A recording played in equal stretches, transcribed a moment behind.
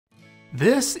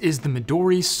This is the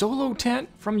Midori Solo Tent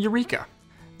from Eureka.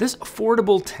 This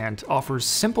affordable tent offers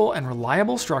simple and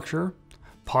reliable structure,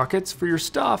 pockets for your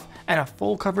stuff, and a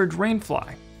full coverage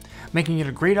rainfly, making it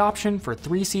a great option for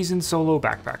 3-season solo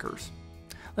backpackers.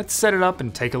 Let's set it up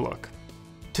and take a look.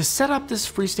 To set up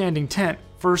this freestanding tent,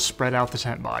 first spread out the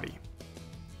tent body.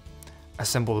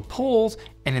 Assemble the poles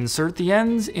and insert the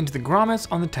ends into the grommets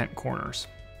on the tent corners.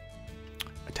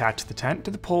 Attach the tent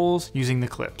to the poles using the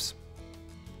clips.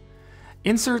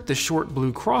 Insert the short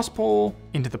blue cross pole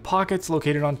into the pockets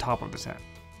located on top of the tent.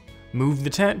 Move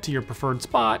the tent to your preferred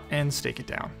spot and stake it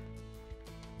down.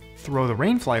 Throw the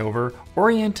rainfly over,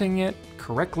 orienting it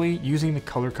correctly using the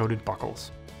color-coded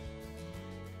buckles.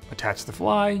 Attach the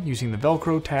fly using the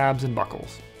Velcro tabs and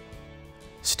buckles.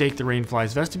 Stake the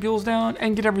rainfly's vestibules down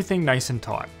and get everything nice and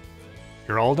taut.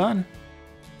 You're all done.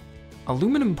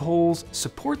 Aluminum poles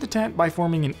support the tent by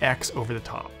forming an X over the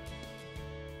top.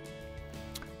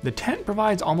 The tent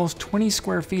provides almost 20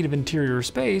 square feet of interior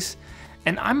space,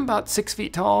 and I'm about 6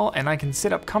 feet tall and I can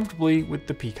sit up comfortably with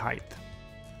the peak height.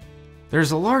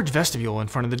 There's a large vestibule in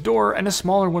front of the door and a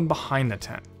smaller one behind the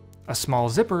tent. A small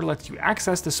zipper lets you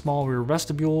access the small rear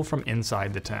vestibule from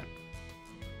inside the tent.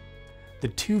 The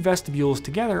two vestibules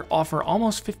together offer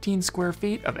almost 15 square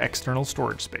feet of external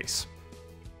storage space.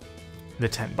 The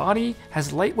tent body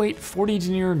has lightweight 40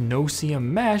 denier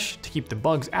no-seam mesh to keep the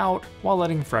bugs out while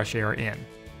letting fresh air in.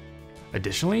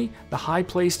 Additionally, the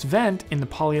high-placed vent in the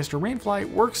polyester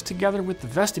rainfly works together with the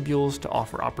vestibules to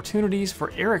offer opportunities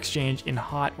for air exchange in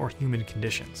hot or humid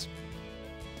conditions.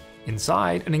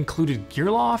 Inside, an included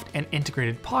gear loft and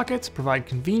integrated pockets provide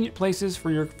convenient places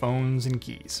for your phones and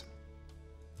keys.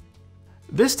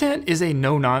 This tent is a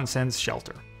no-nonsense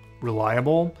shelter,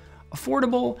 reliable,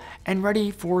 affordable, and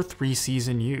ready for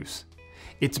 3-season use.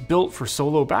 It's built for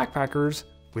solo backpackers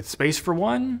with space for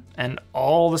one and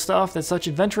all the stuff that such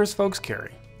adventurous folks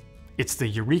carry. It's the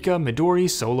Eureka Midori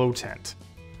Solo Tent.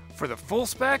 For the full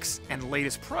specs and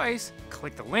latest price,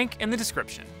 click the link in the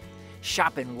description.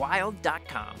 Shop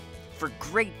Enwild.com for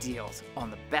great deals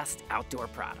on the best outdoor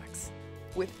products.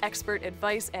 With expert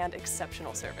advice and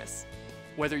exceptional service.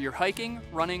 Whether you're hiking,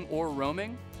 running, or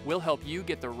roaming, we'll help you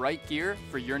get the right gear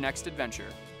for your next adventure.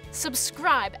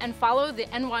 Subscribe and follow the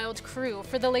Enwild crew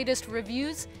for the latest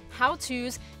reviews,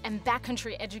 how-tos, and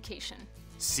backcountry education.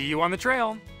 See you on the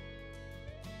trail!